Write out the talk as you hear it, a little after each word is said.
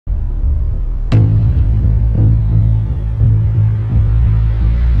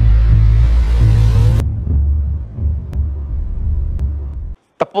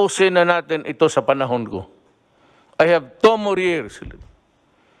tapusin na natin ito sa panahon ko. I have 2 more years.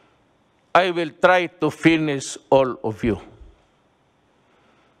 I will try to finish all of you.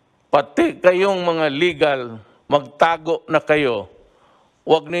 Pati kayong mga legal, magtago na kayo.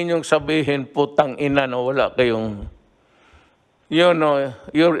 Huwag ninyong sabihin, putang ina na wala kayong, you know,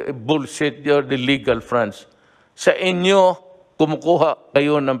 you're bullshit, you're the legal fronts. Sa inyo, kumukuha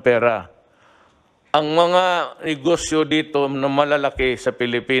kayo ng pera. Ang mga negosyo dito na malalaki sa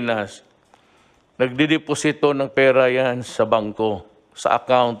Pilipinas, nagdideposito ng pera yan sa bangko, sa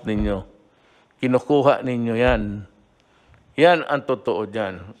account ninyo. Kinukuha ninyo yan. Yan ang totoo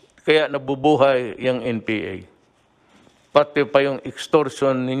dyan. Kaya nabubuhay yung NPA. Pati pa yung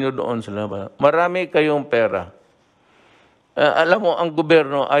extortion ninyo doon sa laban. Marami kayong pera. Alam mo, ang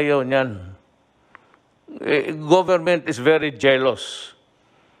gobyerno ayaw niyan. Government is very jealous.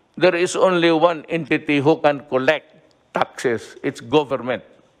 There is only one entity who can collect taxes. It's government.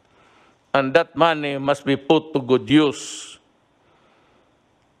 And that money must be put to good use.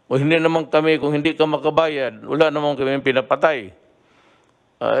 O hindi naman kami, kung hindi ka makabayad, wala naman kami pinapatay.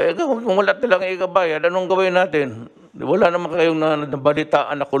 Kung wala talang ikabayad, anong gawin natin? Wala naman kayong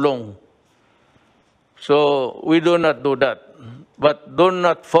nabalitaan na kulong. So, we do not do that. But do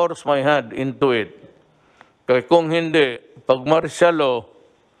not force my hand into it. Kaya kung hindi, pag martial law,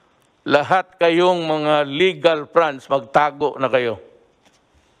 lahat kayong mga legal fronts, magtago na kayo.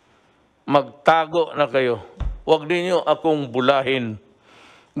 Magtago na kayo. Huwag ninyo akong bulahin.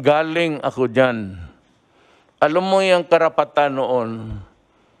 Galing ako dyan. Alam mo yung karapatan noon,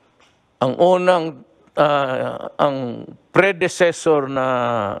 ang unang, ang predecessor na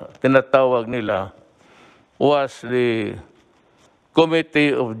tinatawag nila was the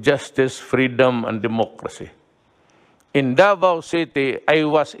Committee of Justice, Freedom, and Democracy. In Davao City, I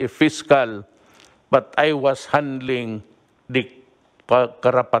was a fiscal, but I was handling the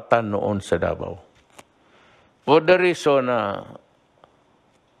karapatan noon sa Davao. For the reason na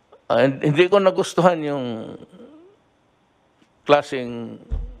hindi ko nagustuhan yung klaseng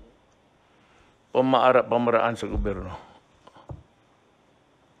pamaraan sa gobyerno.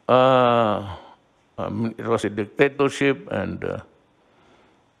 It was a dictatorship and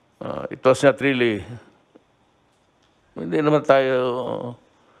it was not really, hindi naman tayo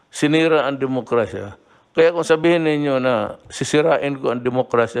sinira ang demokrasya. Kaya kung sabihin ninyo na sisirain ko ang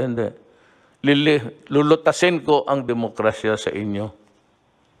demokrasya, hindi. Lulutasin ko ang demokrasya sa inyo.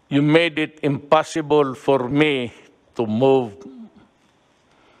 You made it impossible for me to move.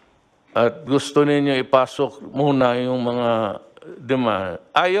 At gusto ninyo ipasok muna yung mga demand.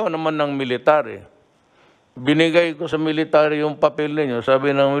 Ayaw naman ng military. Binigay ko sa military yung papel ninyo.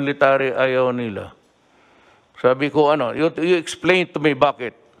 Sabi ng military, ayaw nila. Sabi ko, you explain to me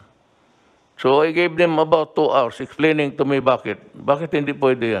bakit. So I gave them about 2 hours explaining to me bakit. Bakit hindi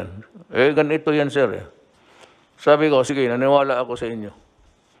pwede yan? Ganito yan, sir. Sabi ko, sige, naniwala ako sa inyo.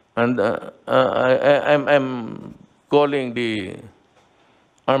 And I'm calling the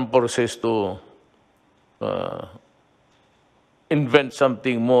armed forces to invent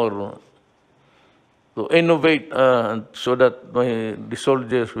something more, to innovate so that the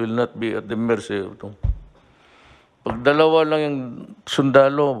soldiers will not be at the mercy of them. Pag dalawa lang yung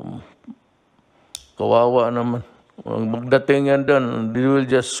sundalo, kawawa naman. Magdating yan doon, they will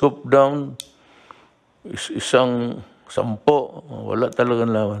just swoop down, isang 10, wala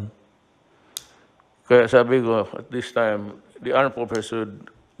talagang lawan. Kaya sabi ko, at this time, the armed forces should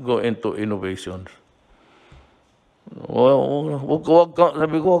go into innovations.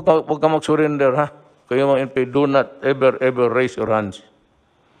 Sabi ko, huwag ka mag-surrender, ha? Kayo mga NP, do not ever raise your hands.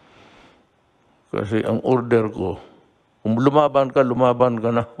 Kasi ang order ko, kung lumaban ka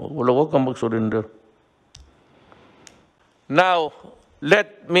na. Huwag kang mag-surrender. Now,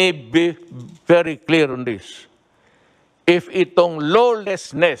 let me be very clear on this. If itong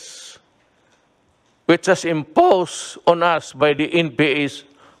lawlessness which has imposed on us by the NPAs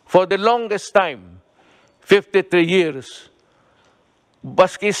for the longest time, 53 years,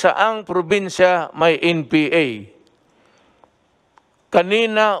 baski saang probinsya may NPA.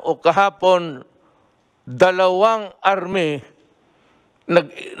 Kanina o kahapon, 2 army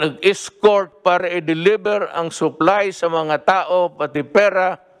nag-escort para i-deliver ang supply sa mga tao, pati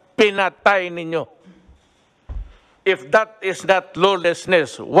pera, pinatay ninyo. If that is not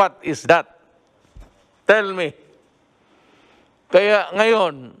lawlessness, what is that? Tell me. Kaya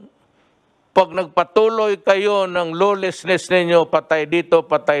ngayon, pag nagpatuloy kayo ng lawlessness ninyo, patay dito,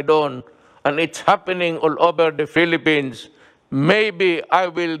 patay doon, and it's happening all over the Philippines, maybe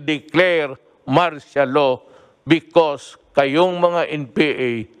I will declare martial law because kayong mga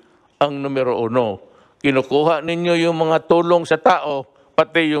NPA ang numero 1. Kinukuha ninyo yung mga tulong sa tao,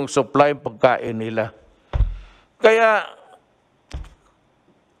 pati yung supply pagkain nila. Kaya,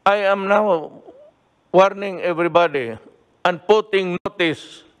 I am now warning everybody and putting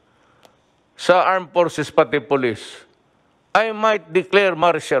notice sa armed forces pati police. I might declare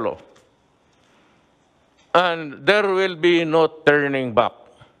martial law. And there will be no turning back.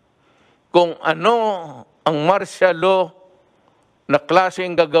 Kung ano ang martial law na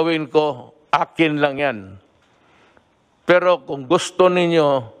klaseng gagawin ko, akin lang yan. Pero kung gusto ninyo,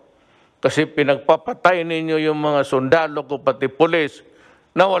 kasi pinagpapatay ninyo yung mga sundalo ko pati pulis,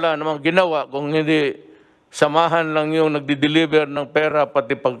 na wala namang ginawa kung hindi samahan lang yung nagdi-deliver ng pera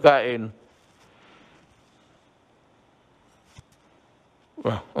pati pagkain.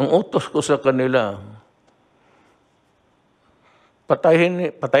 Ang utos ko sa kanila,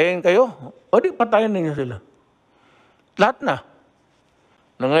 patayin kayo? O di patayin ninyo sila. Lahat na.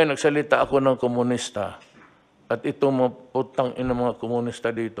 Na ngayon, nagsalita ako ng komunista at itong mga putang ina mga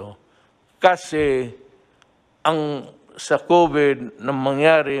komunista dito. Kasi sa COVID na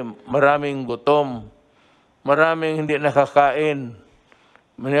mangyari, maraming gutom, maraming hindi nakakain,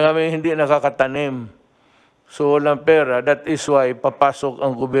 maraming hindi nakakatanim. So walang pera. That is why papasok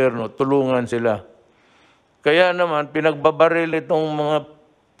ang gobyerno, tulungan sila. Kaya naman, pinagbabaril itong mga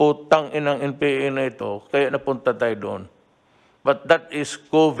putang inang NPA na ito, kaya napunta tayo doon. But that is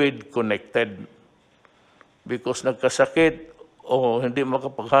COVID-connected. Because nagkasakit o hindi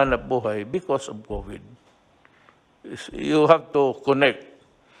makapaghanap buhay because of COVID. You have to connect.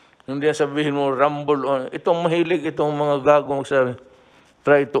 Hindi sabihin mo, rumble on. Itong mahilig, itong mga gagong sabi,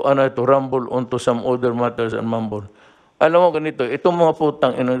 try to rumble onto some other matters and mumble. Alam mo ganito, itong mga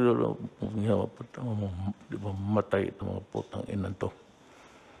putang ina, di ba matay itong mga putang ina to.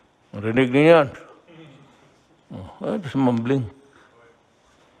 Marinig niyo yan. Mumbling.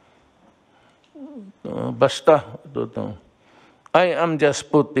 Basta. I am just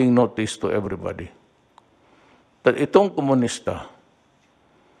putting notice to everybody that itong komunista,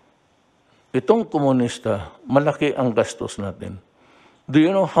 malaki ang gastos natin. Do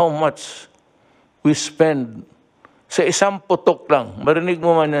you know how much we spend sa isang putok lang? Marinig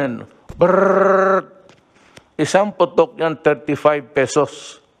mo man yan. Brrrr! Isang putok yan, 35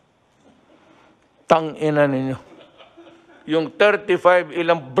 pesos. Tangina ninyo. Yung 35,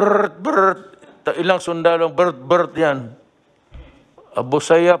 ilang ilang sundalong yan.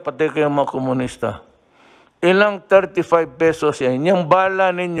 Abusaya, pati kayo mga komunista. Ilang 35 pesos yan. Yung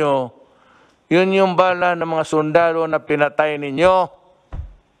bala ninyo, yun yung bala ng mga sundalo na pinatay ninyo.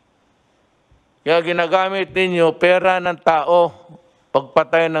 Kaya ginagamit ninyo pera ng tao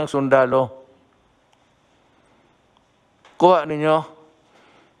pagpatay ng sundalo. Kuha ninyo.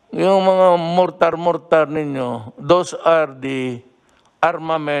 Yung mga mortar ninyo, those are the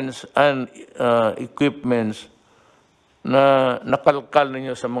armaments and equipments na nakalkal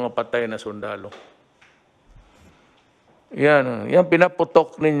ninyo sa mga patay na sundalo. Yan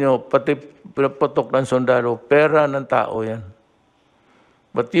pinaputok ninyo, pati pinaputok ng sundalo, pera ng tao yan.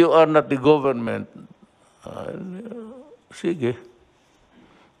 But you are not the government. Sige.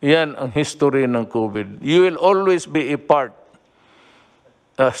 Yan ang history ng COVID. You will always be a part.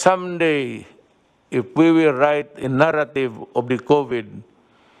 Someday, if we will write a narrative of the COVID,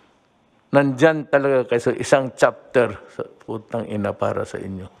 nandyan talaga kayo isang chapter sa putang ina para sa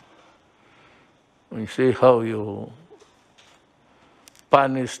inyo. You see how you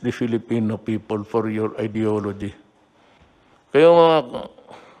punish the Filipino people for your ideology. Kayo mga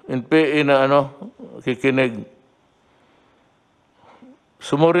NPA na kikinig,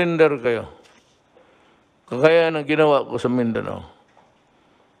 sumurinder kayo. Kagaya ng ginawa ko sa Mindanao.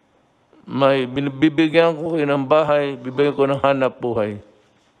 May bibigyan ko kayo ng bahay, bibigyan ko ng hanap buhay.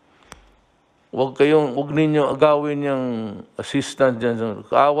 Huwag ninyo agawin yung assistant dyan.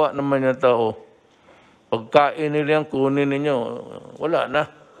 Kaawa naman yung tao. Pagkain nila yan, kunin ninyo. Wala na.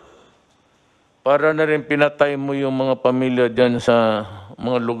 Para na rin pinatay mo yung mga pamilya dyan sa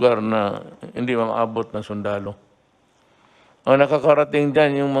mga lugar na hindi maabot ng sundalo. Ang nakakarating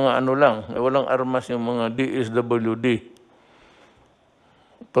dyan yung mga walang armas yung mga DSWD.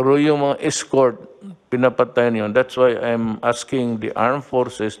 Pero yung mga escort, pinapatay niyo. That's why I'm asking the armed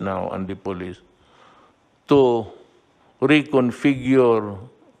forces now and the police to reconfigure,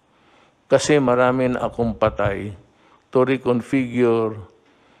 kasi marami na akong patay, to reconfigure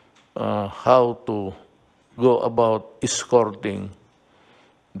how to go about escorting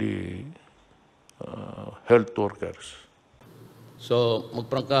the health workers. So,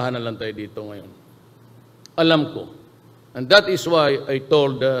 magprangkahan na lang tayo dito ngayon. Alam ko, and that is why I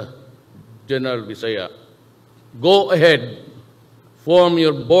told General Visaya, go ahead, form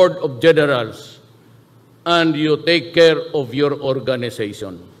your board of generals and you take care of your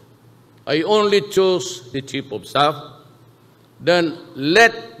organization. I only choose the Chief of Staff, then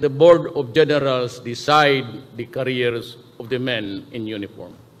let the Board of Generals decide the careers of the men in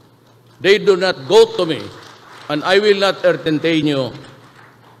uniform. They do not go to me, and I will not entertain you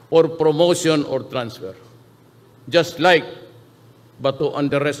for promotion or transfer. Just like Bato and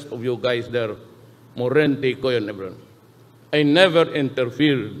the rest of you guys there, Morente, Koy, and everyone. I never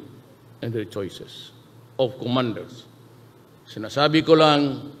interfered in the choices of commanders. Sinasabi ko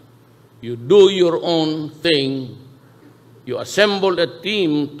lang, you do your own thing, you assemble a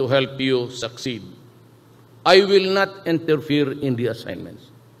team to help you succeed. I will not interfere in the assignments,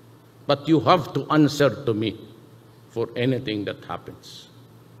 but you have to answer to me for anything that happens.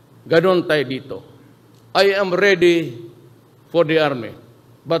 Ganon tayo dito. I am ready for the army,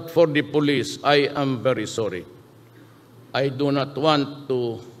 but for the police, I am very sorry. I do not want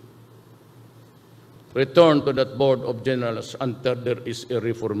to return to that Board of Generals until there is a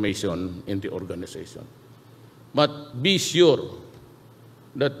reformation in the organization. But be sure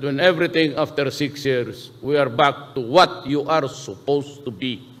that when everything after 6 years, we are back to what you are supposed to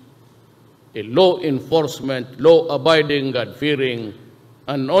be, a law enforcement, law-abiding, God-fearing,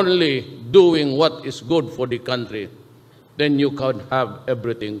 and only doing what is good for the country, then you can have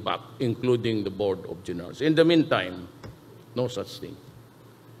everything back, including the Board of Generals. In the meantime, no such thing.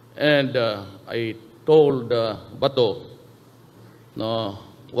 And I told Bato na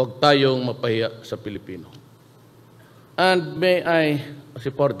huwag tayong mapahiya sa Pilipino. And may I,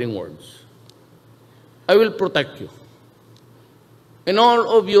 supporting words, I will protect you. In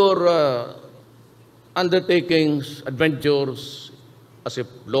all of your undertakings, adventures, as a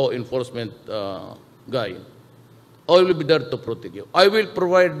law enforcement guy, I will be there to protect you. I will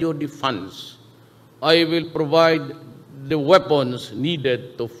provide you the funds. I will provide the weapons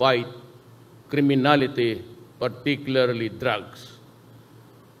needed to fight criminality, particularly drugs.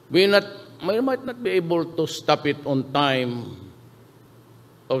 We might not be able to stop it on time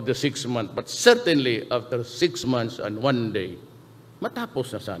of the 6 months, but certainly after 6 months and 1 day,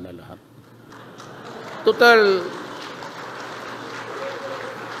 matapos na sana lahat. Total,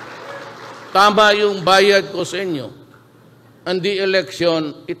 tama yung bayad ko sa inyo. And the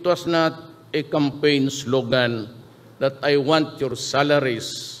election, it was not a campaign slogan that I want your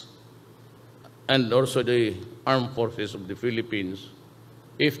salaries and also the armed forces of the Philippines.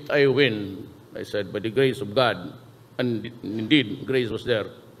 If I win, I said, by the grace of God, and indeed, grace was there,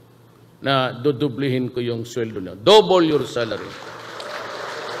 na dudublihin ko yung sweldo niyo. Double your salary.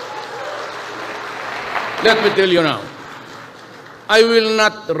 Let me tell you now, I will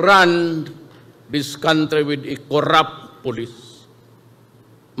not run this country with a corrupt police.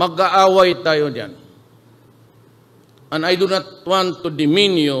 Mag-aaway tayo diyan. And I do not want to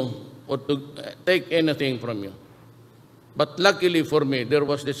demean you or to take anything from you. But luckily for me, there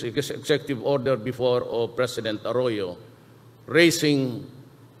was this executive order before of President Arroyo raising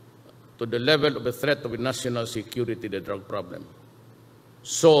to the level of a threat of national security the drug problem.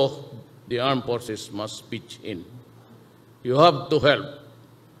 So the armed forces must pitch in. You have to help.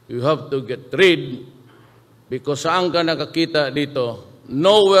 You have to get rid, because saan ka nakakita dito?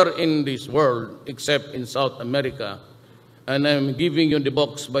 Nowhere in this world except in South America. And I'm giving you the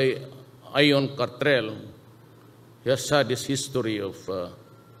box by Ion Cartrell. He has had this history of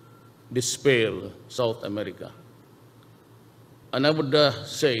despair, South America. And I would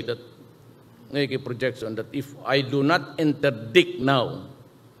say that, make a projection that if I do not interdict now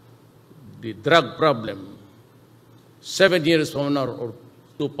the drug problem, 7 years from now, or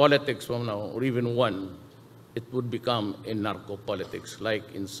to politics from now, or even 1, it would become a narco-politics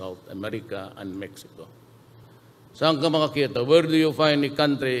like in South America and Mexico. Saan ka makakita? Where do you find a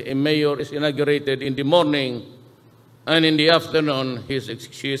country, a mayor is inaugurated in the morning, and in the afternoon,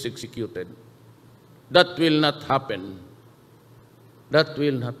 she is executed? That will not happen. That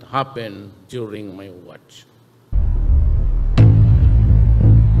will not happen during my watch.